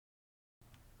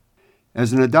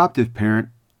As an adoptive parent,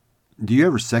 do you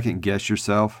ever second guess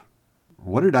yourself?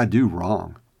 What did I do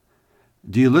wrong?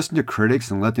 Do you listen to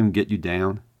critics and let them get you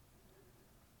down?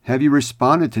 Have you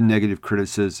responded to negative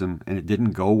criticism and it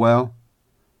didn't go well?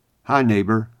 Hi,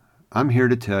 neighbor. I'm here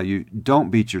to tell you, don't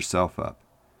beat yourself up.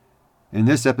 In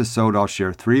this episode, I'll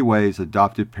share 3 ways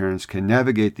adoptive parents can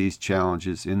navigate these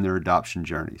challenges in their adoption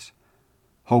journeys.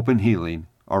 Hope and healing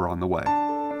are on the way.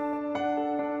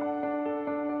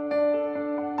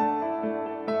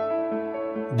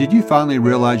 Did you finally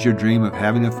realize your dream of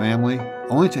having a family,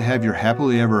 only to have your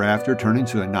happily ever after turn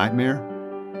into a nightmare?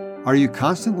 Are you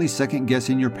constantly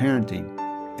second-guessing your parenting,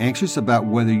 anxious about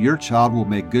whether your child will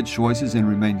make good choices and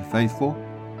remain faithful?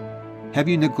 Have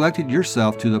you neglected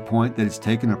yourself to the point that it's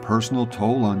taken a personal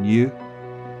toll on you?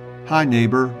 Hi,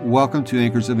 neighbor. Welcome to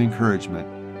Anchors of Encouragement.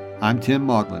 I'm Tim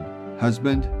Maudlin,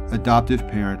 husband, adoptive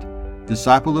parent,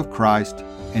 disciple of Christ,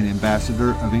 and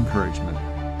ambassador of encouragement.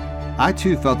 I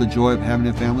too felt the joy of having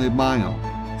a family of my own,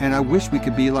 and I wish we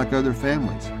could be like other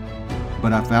families.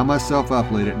 But I found myself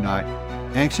up late at night,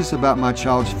 anxious about my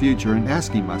child's future and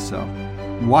asking myself,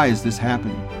 why is this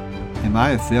happening? Am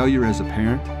I a failure as a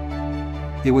parent?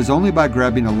 It was only by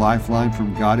grabbing a lifeline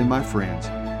from God and my friends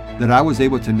that I was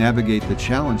able to navigate the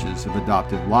challenges of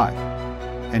adoptive life.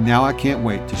 And now I can't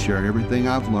wait to share everything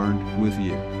I've learned with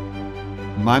you.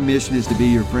 My mission is to be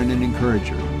your friend and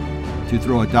encourager, to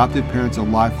throw adoptive parents a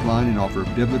lifeline and offer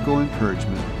biblical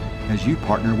encouragement as you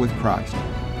partner with Christ,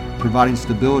 providing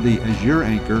stability as your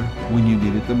anchor when you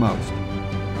need it the most.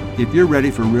 If you're ready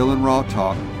for real and raw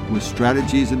talk with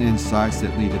strategies and insights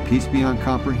that lead to peace beyond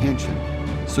comprehension,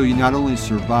 so you not only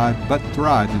survive but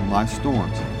thrive in life's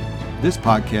storms, this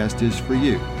podcast is for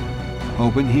you.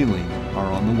 Hope and healing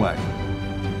are on the way.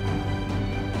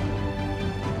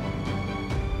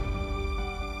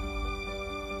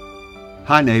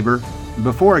 Hi, neighbor.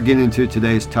 Before I get into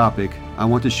today's topic, I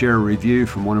want to share a review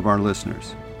from one of our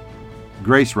listeners.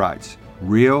 Grace writes,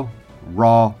 real,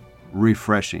 raw,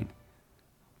 refreshing.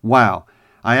 Wow,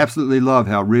 I absolutely love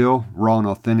how real, raw, and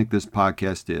authentic this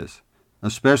podcast is,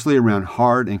 especially around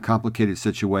hard and complicated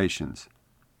situations.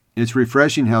 It's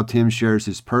refreshing how Tim shares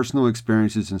his personal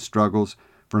experiences and struggles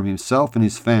from himself and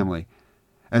his family,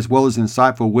 as well as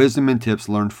insightful wisdom and tips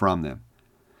learned from them.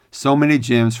 So many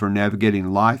gems for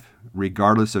navigating life,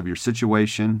 regardless of your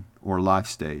situation or life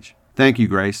stage. Thank you,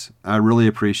 Grace. I really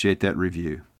appreciate that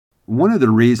review. One of the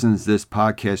reasons this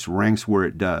podcast ranks where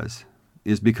it does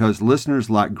is because listeners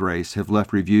like Grace have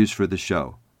left reviews for the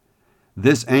show.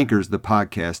 This anchors the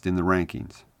podcast in the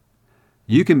rankings.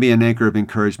 You can be an anchor of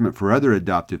encouragement for other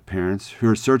adoptive parents who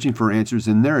are searching for answers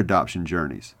in their adoption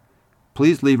journeys.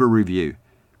 Please leave a review.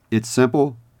 It's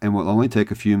simple and will only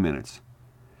take a few minutes.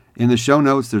 In the show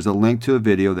notes, there's a link to a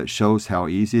video that shows how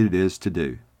easy it is to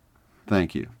do.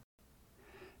 Thank you.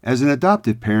 As an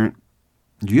adoptive parent,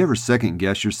 do you ever second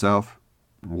guess yourself?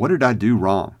 What did I do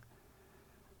wrong?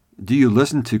 Do you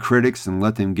listen to critics and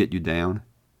let them get you down?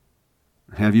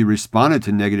 Have you responded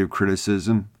to negative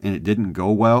criticism and it didn't go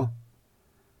well?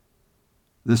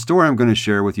 The story I'm going to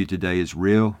share with you today is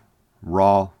real,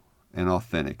 raw, and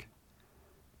authentic.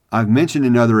 I've mentioned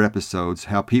in other episodes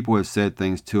how people have said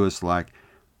things to us like,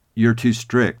 you're too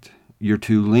strict, you're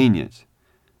too lenient,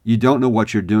 you don't know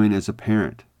what you're doing as a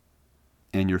parent,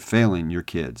 and you're failing your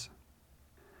kids.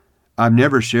 I've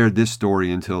never shared this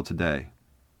story until today.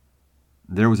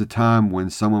 There was a time when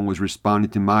someone was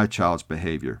responding to my child's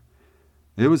behavior.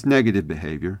 It was negative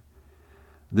behavior.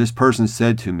 This person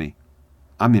said to me,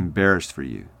 I'm embarrassed for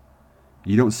you.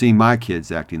 You don't see my kids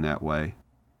acting that way.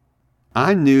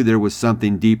 I knew there was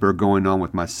something deeper going on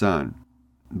with my son,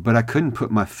 but I couldn't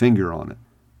put my finger on it.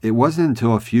 It wasn't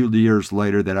until a few years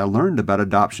later that I learned about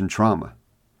adoption trauma.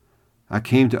 I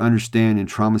came to understand in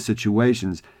trauma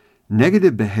situations,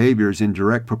 negative behavior is in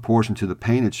direct proportion to the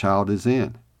pain a child is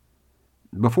in.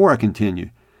 Before I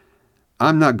continue,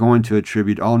 I'm not going to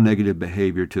attribute all negative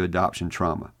behavior to adoption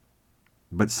trauma,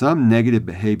 but some negative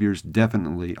behaviors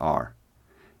definitely are.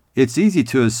 It's easy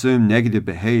to assume negative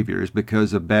behavior is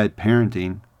because of bad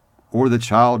parenting or the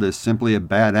child is simply a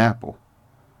bad apple.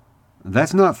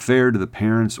 That's not fair to the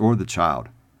parents or the child.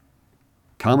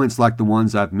 Comments like the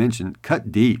ones I've mentioned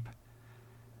cut deep.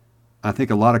 I think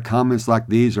a lot of comments like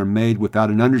these are made without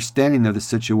an understanding of the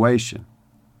situation.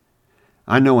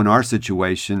 I know in our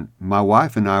situation, my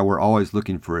wife and I were always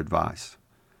looking for advice.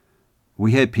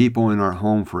 We had people in our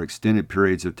home for extended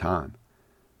periods of time.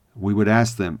 We would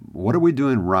ask them, what are we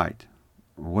doing right?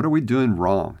 What are we doing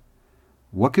wrong?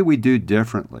 What could we do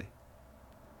differently?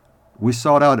 We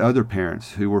sought out other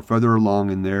parents who were further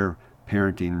along in their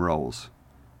parenting roles,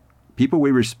 people we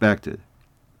respected.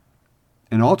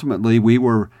 And ultimately, we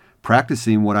were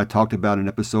practicing what I talked about in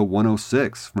episode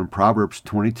 106 from Proverbs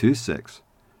 22:6.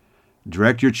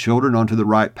 Direct your children onto the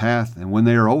right path, and when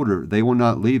they are older, they will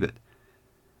not leave it.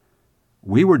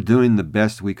 We were doing the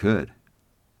best we could.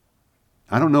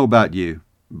 I don't know about you,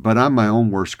 but I'm my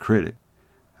own worst critic.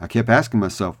 I kept asking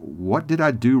myself, what did I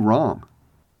do wrong?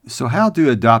 So how do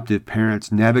adoptive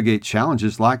parents navigate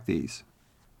challenges like these?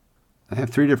 I have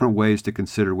 3 different ways to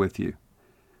consider with you.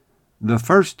 The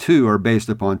first 2 are based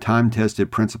upon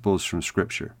time-tested principles from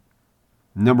Scripture.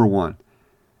 Number 1,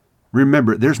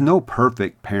 remember, there's no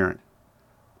perfect parent.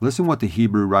 Listen what the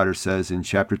Hebrew writer says in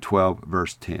chapter 12,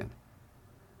 verse 10.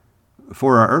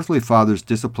 For our earthly fathers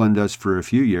disciplined us for a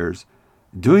few years,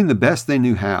 doing the best they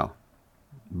knew how.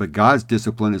 But God's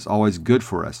discipline is always good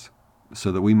for us,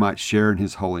 so that we might share in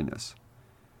His holiness.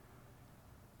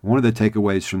 One of the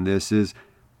takeaways from this is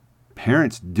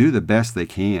parents do the best they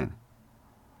can.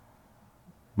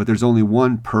 But there's only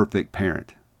one perfect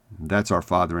parent. That's our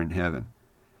Father in heaven.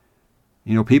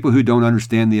 You know, people who don't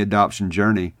understand the adoption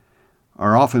journey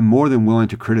are often more than willing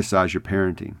to criticize your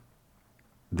parenting.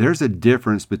 There's a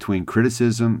difference between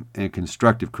criticism and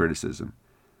constructive criticism.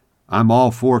 I'm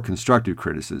all for constructive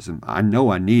criticism. I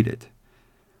know I need it.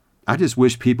 I just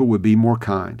wish people would be more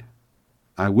kind.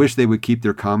 I wish they would keep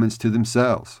their comments to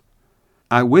themselves.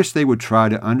 I wish they would try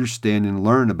to understand and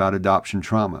learn about adoption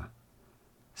trauma.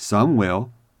 Some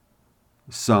will,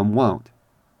 some won't.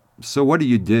 So what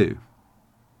do?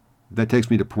 That takes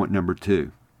me to point number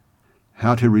 2,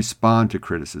 how to respond to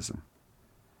criticism.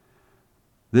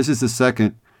 This is the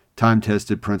second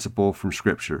time-tested principle from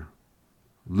Scripture.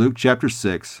 Luke chapter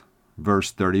 6,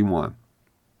 verse 31,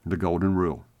 the golden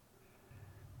rule.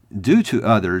 Do to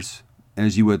others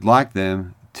as you would like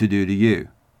them to do to you.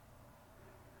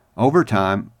 Over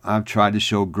time, I've tried to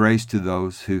show grace to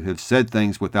those who have said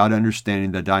things without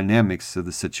understanding the dynamics of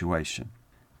the situation.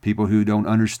 People who don't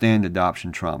understand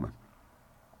adoption trauma.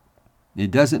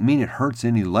 It doesn't mean it hurts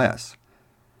any less.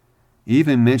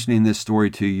 Even mentioning this story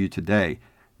to you today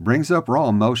brings up raw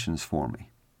emotions for me.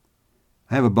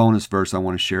 I have a bonus verse I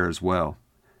want to share as well.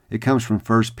 It comes from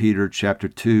 1 Peter chapter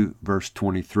 2, verse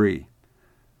 23,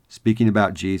 speaking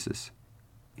about Jesus.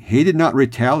 He did not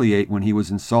retaliate when he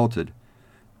was insulted,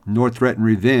 nor threaten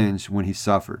revenge when he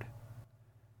suffered.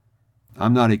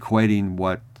 I'm not equating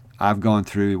what I've gone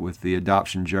through with the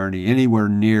adoption journey anywhere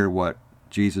near what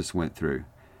Jesus went through.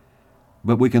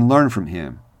 But we can learn from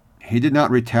him. He did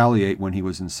not retaliate when he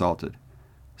was insulted.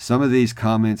 Some of these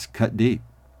comments cut deep,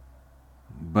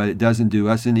 but it doesn't do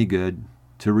us any good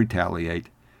to retaliate.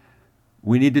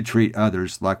 We need to treat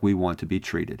others like we want to be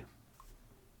treated.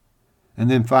 And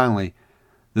then finally,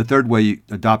 the third way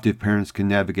adoptive parents can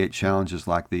navigate challenges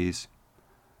like these: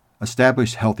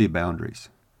 establish healthy boundaries.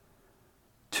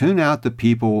 Tune out the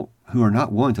people who are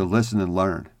not willing to listen and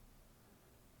learn.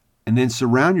 And then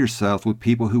surround yourself with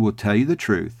people who will tell you the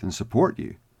truth and support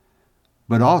you,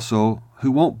 but also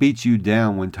who won't beat you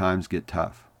down when times get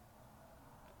tough.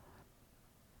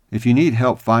 If you need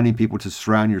help finding people to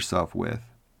surround yourself with,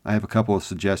 I have a couple of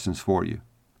suggestions for you.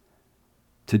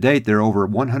 To date, there are over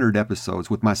 100 episodes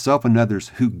with myself and others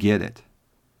who get it.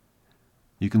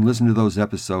 You can listen to those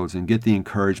episodes and get the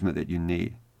encouragement that you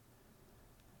need.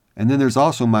 And then there's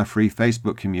also my free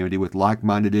Facebook community with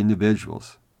like-minded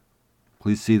individuals.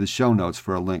 Please see the show notes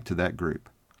for a link to that group.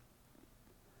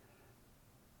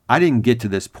 I didn't get to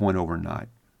this point overnight.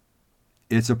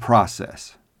 It's a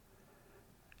process.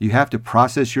 You have to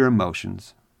process your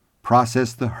emotions,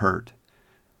 process the hurt,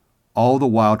 all the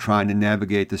while trying to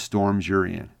navigate the storms you're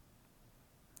in.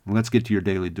 Let's get to your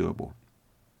daily doable.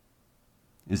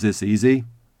 Is this easy?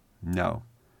 No.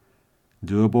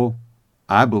 Doable?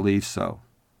 I believe so.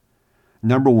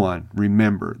 Number 1,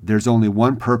 remember, there's only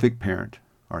one perfect parent,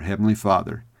 our Heavenly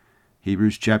Father.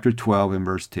 Hebrews chapter 12 and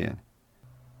verse 10.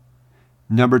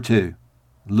 Number 2,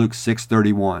 Luke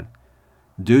 6:31.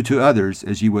 Do to others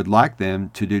as you would like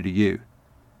them to do to you.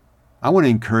 I want to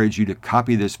encourage you to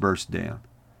copy this verse down.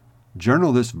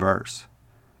 Journal this verse,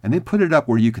 and then put it up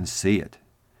where you can see it.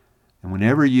 And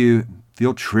whenever you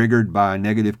feel triggered by a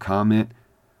negative comment,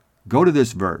 go to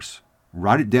this verse,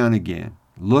 write it down again,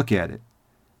 look at it.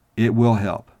 It will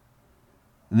help.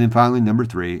 And then finally, number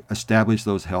 3, establish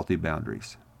those healthy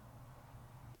boundaries.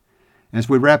 As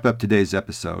we wrap up today's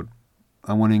episode,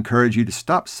 I want to encourage you to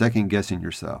stop second-guessing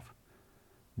yourself.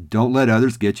 Don't let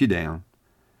others get you down.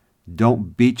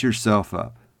 Don't beat yourself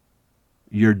up.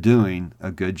 You're doing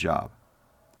a good job.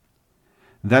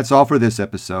 That's all for this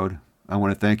episode. I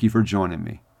want to thank you for joining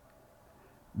me.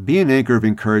 Be an anchor of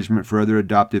encouragement for other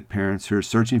adoptive parents who are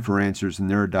searching for answers in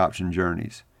their adoption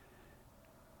journeys.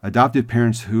 Adoptive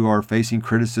parents who are facing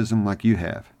criticism like you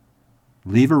have.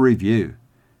 Leave a review.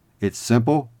 It's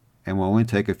simple and will only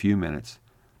take a few minutes.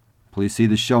 Please see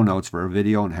the show notes for a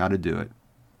video on how to do it.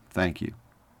 Thank you.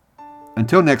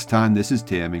 Until next time, this is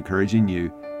Tim encouraging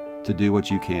you to do what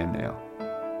you can now.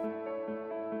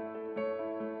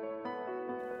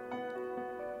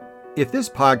 If this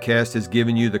podcast has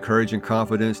given you the courage and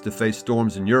confidence to face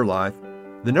storms in your life,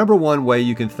 the number one way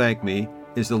you can thank me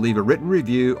is to leave a written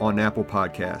review on Apple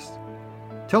Podcasts.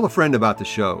 Tell a friend about the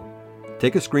show.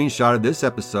 Take a screenshot of this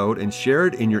episode and share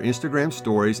it in your Instagram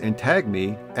stories and tag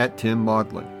me at Tim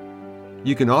Maudlin.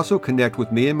 You can also connect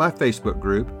with me in my Facebook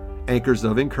group, Anchors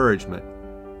of Encouragement.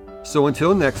 So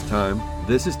until next time,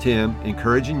 this is Tim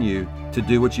encouraging you to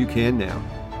do what you can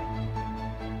now.